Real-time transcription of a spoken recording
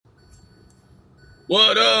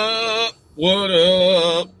What up? What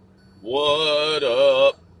up? What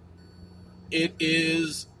up? It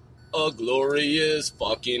is a glorious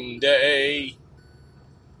fucking day.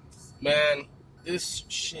 Man, this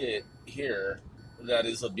shit here that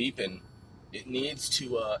is a beeping, it needs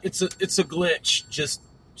to, it's a glitch, just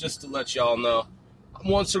to let y'all know.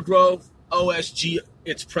 I'm Oncer Grove, OSG,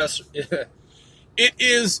 it's pressure, it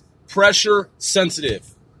is pressure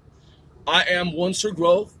sensitive. I am Oncer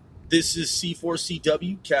Grove. This is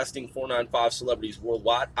C4CW, casting 495 celebrities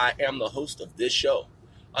worldwide. I am the host of this show.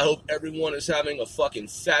 I hope everyone is having a fucking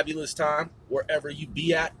fabulous time wherever you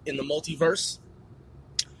be at in the multiverse.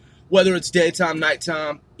 Whether it's daytime,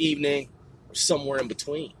 nighttime, evening, or somewhere in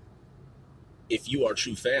between. If you are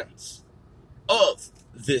true fans of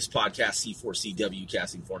this podcast, C4CW,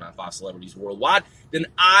 casting 495 celebrities worldwide, then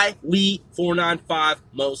we 495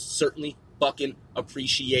 most certainly fucking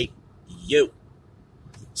appreciate you.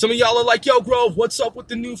 Some of y'all are like, yo, Grove, what's up with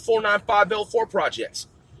the new 495L4 projects?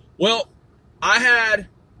 Well, I had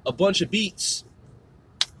a bunch of beats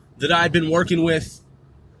that I'd been working with.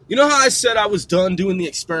 You know how I said I was done doing the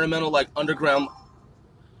experimental, like, underground?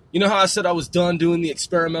 You know how I said I was done doing the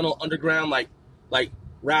experimental underground, like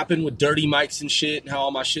rapping with dirty mics and shit, and how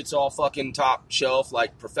all my shit's all fucking top shelf,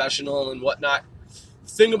 like, professional and whatnot? The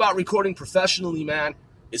thing about recording professionally, man,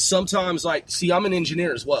 is sometimes, like, see, I'm an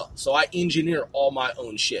engineer as well, so I engineer all my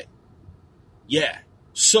own shit. Yeah.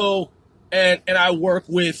 So, and I work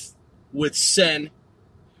with Sen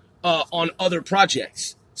on other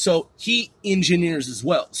projects. So he engineers as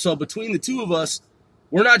well. So between the two of us,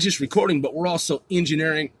 we're not just recording, but we're also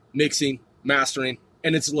engineering, mixing, mastering,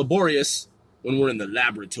 and it's laborious when we're in the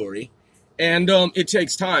laboratory. And it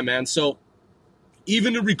takes time, man. So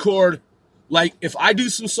even to record, like, if I do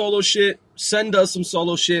some solo shit, Sen does some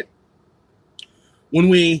solo shit, when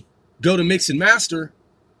we go to mix and master,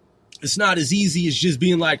 it's not as easy as just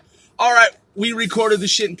being like, all right, we recorded the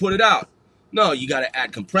shit and put it out. No, you got to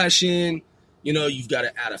add compression, you've got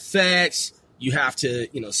to add effects, you have to,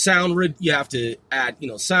 you have to add,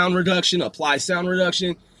 sound reduction, apply sound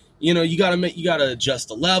reduction, you got to adjust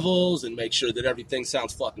the levels and make sure that everything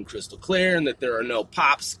sounds fucking crystal clear and that there are no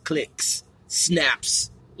pops, clicks, snaps,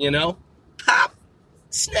 pop,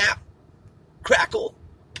 snap, crackle,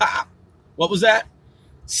 pop. What was that?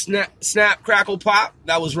 Snap, crackle, pop.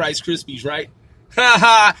 That was Rice Krispies, right? Ha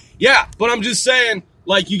ha. Yeah, but I'm just saying,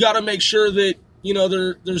 like, you got to make sure that,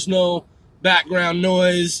 there's no background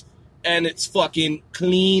noise and it's fucking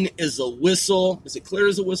clean as a whistle. Is it clear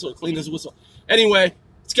as a whistle or clean as a whistle? Anyway,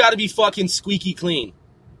 it's got to be fucking squeaky clean.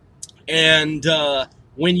 And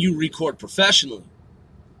when you record professionally,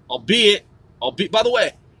 albeit, by the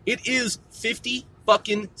way, it is 50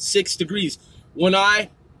 fucking 6 degrees. When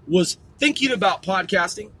I was thinking about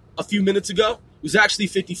podcasting a few minutes ago, it was actually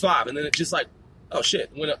 55. And then it just like, oh shit,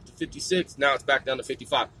 went up to 56. Now it's back down to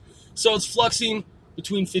 55. So it's fluxing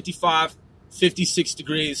between 55, 56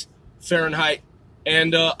 degrees Fahrenheit.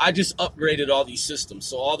 And I just upgraded all these systems.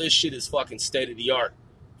 So all this shit is fucking state of the art.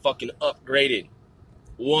 Fucking upgraded.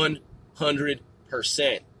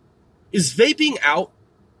 100%. Is vaping out?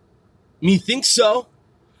 Methinks so.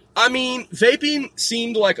 I mean, vaping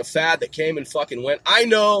seemed like a fad that came and fucking went. I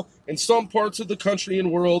know in some parts of the country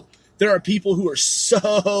and world, there are people who are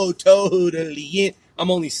so totally in.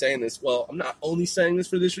 I'm only saying this. Well, I'm not only saying this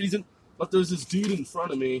for this reason, but there's this dude in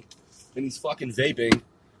front of me and he's fucking vaping.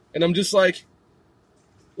 And I'm just like,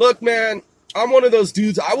 look, man, I'm one of those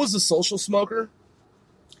dudes. I was a social smoker.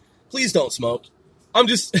 Please don't smoke. I'm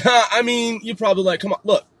just, I mean, you're probably like, come on,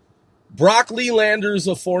 look, Broccoli Landers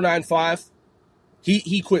of 495.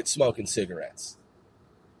 He quit smoking cigarettes.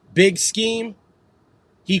 Big Scheme,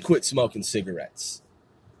 he quit smoking cigarettes.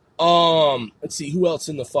 Let's see, who else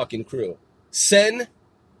in the fucking crew? Sen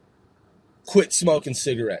quit smoking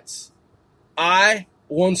cigarettes.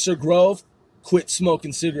 Oncer Grove, quit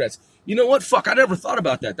smoking cigarettes. You know what? Fuck, I never thought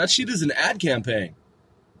about that. That shit is an ad campaign.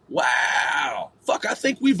 Wow. Fuck, I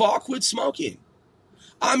think we've all quit smoking.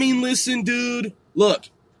 I mean, listen, dude. Look,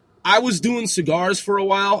 I was doing cigars for a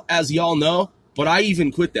while, as y'all know. But I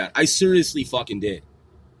even quit that. I seriously fucking did.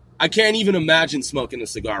 I can't even imagine smoking a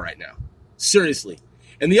cigar right now. Seriously.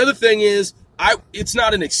 And the other thing is, it's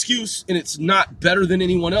not an excuse, and it's not better than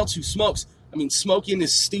anyone else who smokes. I mean, smoking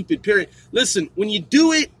is stupid, period. Listen, when you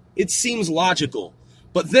do it, it seems logical.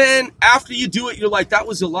 But then, after you do it, you're like, that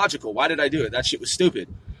was illogical. Why did I do it? That shit was stupid.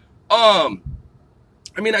 I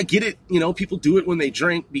mean, I get it. People do it when they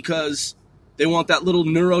drink because they want that little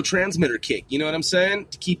neurotransmitter kick, you know what I'm saying?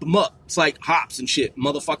 To keep them up. It's like hops and shit.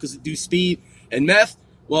 Motherfuckers that do speed and meth.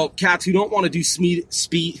 Well, cats who don't want to do speed.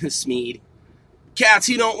 Cats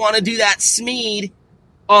who don't want to do that smeed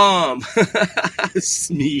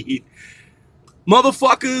Smeed.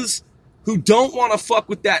 Motherfuckers who don't want to fuck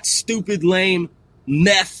with that stupid, lame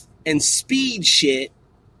meth and speed shit,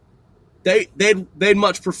 they'd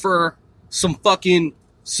much prefer some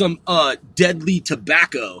deadly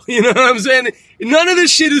tobacco. You know what I'm saying? None of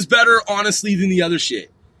this shit is better, honestly, than the other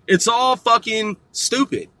shit. It's all fucking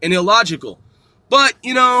stupid and illogical. But,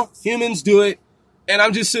 humans do it. And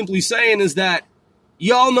I'm just simply saying is that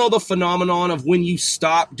y'all know the phenomenon of when you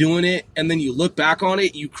stop doing it and then you look back on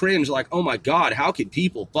it, you cringe like, oh my God, how could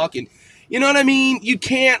people fucking, you know what I mean? You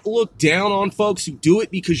can't look down on folks who do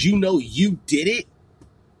it because you know you did it.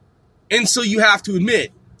 And so you have to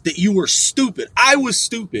admit that you were stupid. I was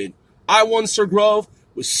stupid. I, Sir Grove,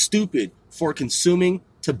 was stupid for consuming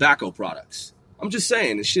tobacco products. I'm just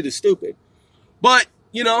saying, this shit is stupid. But,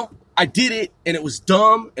 I did it, and it was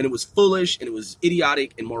dumb, and it was foolish, and it was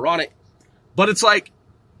idiotic and moronic. But it's like,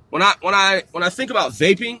 when I think about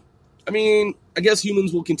vaping, I mean, I guess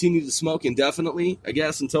humans will continue to smoke indefinitely, I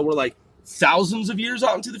guess, until we're like thousands of years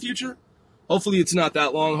out into the future. Hopefully it's not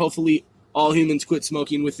that long. Hopefully all humans quit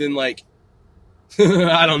smoking within like,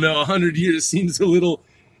 I don't know, 100 years seems a little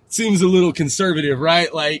conservative,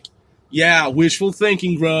 right? Like, yeah, wishful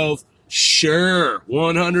thinking, Grove. Sure,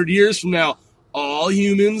 100 years from now, all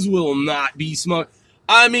humans will not be smoking.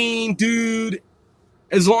 I mean, dude,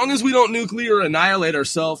 as long as we don't nuclear annihilate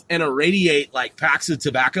ourselves and irradiate like packs of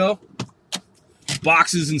tobacco,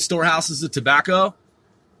 boxes and storehouses of tobacco,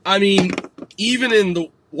 I mean, even in the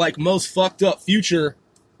like most fucked up future,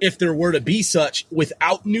 if there were to be such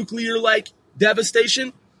without nuclear like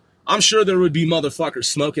devastation, I'm sure there would be motherfuckers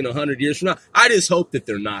smoking 100 years from now. I just hope that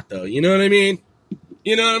they're not, though. You know what I mean?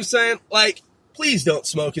 You know what I'm saying? Like, please don't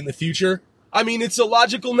smoke in the future. I mean, it's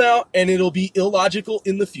illogical now, and it'll be illogical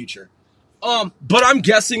in the future. But I'm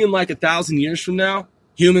guessing in like 1,000 years from now,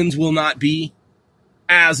 humans will not be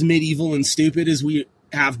as medieval and stupid as we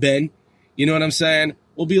have been. You know what I'm saying?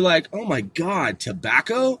 We'll be like, oh my God,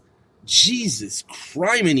 tobacco? Jesus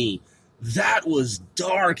criminy. That was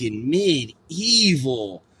dark and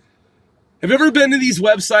medieval. Have you ever been to these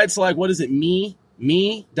websites like, what is it,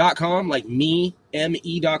 me.com? Like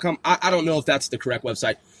me.com? I don't know if that's the correct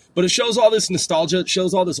website, but it shows all this nostalgia. It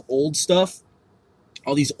shows all this old stuff,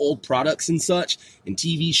 all these old products and such, and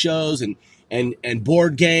TV shows and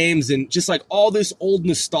board games and just like all this old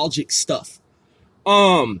nostalgic stuff.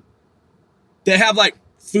 They have like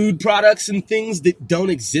food products and things that don't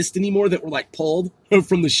exist anymore that were like pulled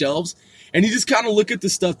from the shelves. And you just kind of look at the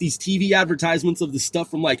stuff, these TV advertisements of the stuff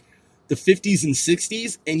from like the 50s and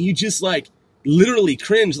 60s, and you just like literally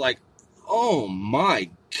cringe like, oh my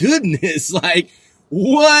goodness, like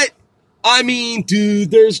what? I mean,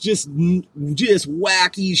 dude, there's just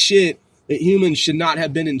wacky shit that humans should not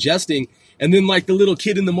have been ingesting. And then like the little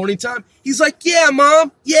kid in the morning time, he's like, yeah,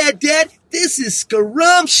 Mom, yeah, Dad, this is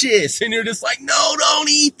scrumptious. And you're just like, no, don't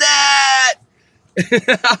eat that.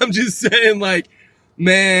 I'm just saying, like,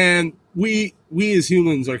 man, we as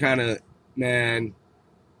humans are kind of, man,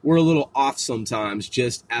 we're a little off sometimes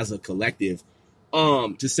just as a collective,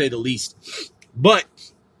 to say the least. But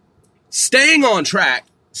staying on track.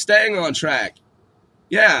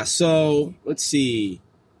 Yeah, so let's see.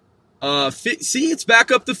 It's back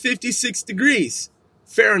up to 56 degrees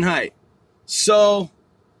Fahrenheit. So,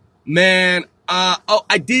 man,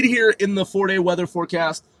 I did hear in the 4-day weather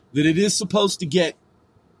forecast that it is supposed to get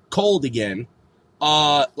cold again.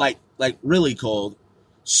 Like really cold.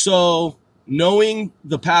 So, knowing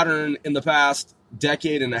the pattern in the past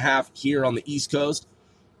decade and a half here on the East Coast,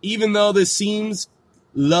 even though this seems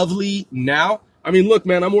lovely now, I mean, look,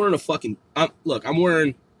 man, I'm wearing I'm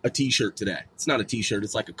wearing a t-shirt today. It's not a t-shirt.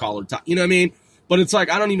 It's like a collared top. You know what I mean? But it's like,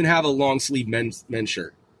 I don't even have a long sleeve men's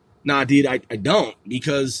shirt. Nah, dude, I don't,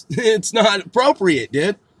 because it's not appropriate,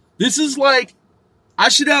 dude. This is like, I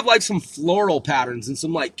should have like some floral patterns and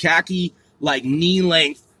some like khaki, like knee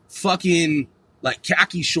length fucking like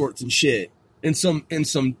khaki shorts and shit. And some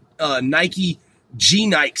Nike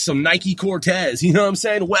G-Nike, some Nike Cortez, you know what I'm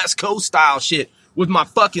saying? West Coast style shit with my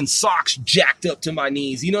fucking socks jacked up to my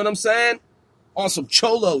knees. You know what I'm saying? On some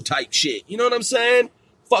cholo type shit. You know what I'm saying?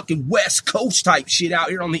 Fucking West Coast type shit out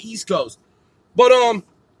here on the East Coast. But I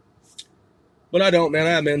don't, man.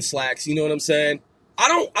 I have men's slacks. You know what I'm saying? I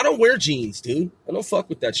don't wear jeans, dude. I don't fuck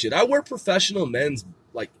with that shit. I wear professional men's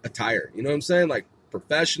like attire. You know what I'm saying? Like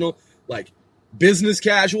professional, like business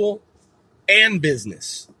casual and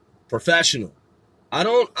business professional. I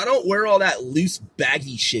don't wear all that loose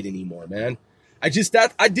baggy shit anymore, man. I did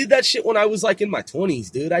that shit when I was like in my 20s,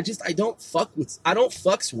 dude. I don't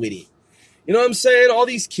fucks with it. You know what I'm saying? All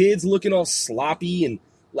these kids looking all sloppy and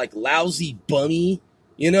like lousy bummy,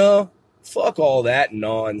 you know? Fuck all that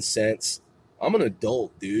nonsense. I'm an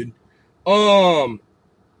adult, dude.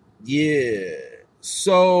 Yeah.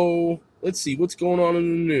 So, let's see. What's going on in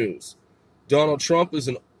the news? Donald Trump is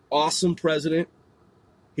an awesome president.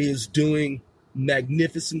 He is doing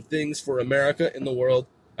magnificent things for America and the world.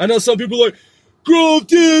 I know some people are like, Grove,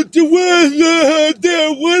 dude, what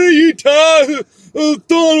are you talking?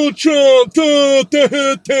 Donald Trump.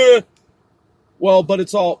 Well, but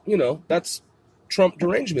it's all, that's Trump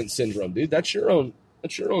derangement syndrome, dude. That's your own,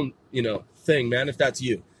 thing, man, if that's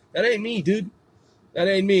you. That ain't me, dude. That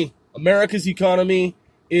ain't me. America's economy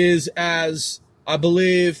is, as I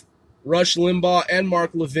believe Rush Limbaugh and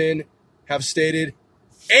Mark Levin have stated,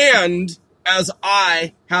 and as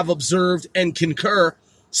I have observed and concur,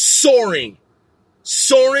 soaring.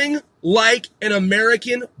 Soaring like an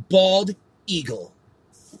American bald eagle.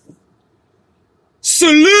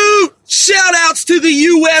 Salute! Shout-outs to the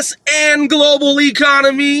U.S. and global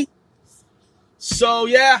economy. So,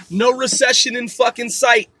 yeah, no recession in fucking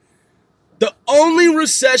sight. The only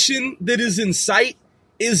recession that is in sight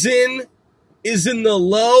is in the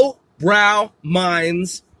low-brow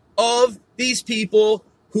minds of these people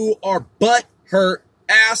who are butt hurt,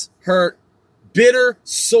 ass hurt, bitter,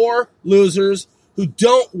 sore losers who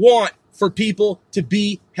don't want for people to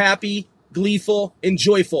be happy, gleeful, and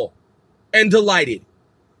joyful and delighted.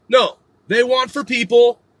 No, they want for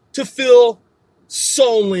people to feel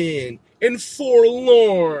sullen and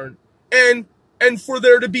forlorn and for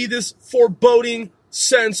there to be this foreboding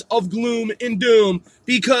sense of gloom and doom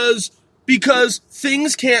because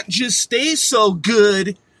things can't just stay so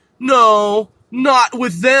good. No, not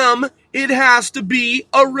with them. It has to be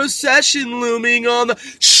a recession looming on the...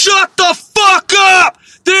 Shut the fuck up!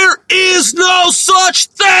 There is no such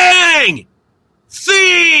thing!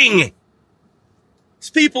 These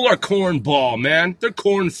people are cornball, man. They're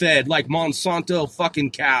corn-fed like Monsanto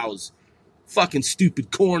fucking cows. Fucking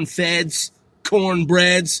stupid corn-feds,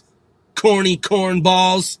 cornbreads, corny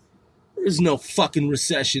cornballs. There is no fucking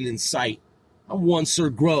recession in sight. I'm one Sir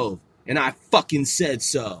Grove, and I fucking said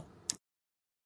so.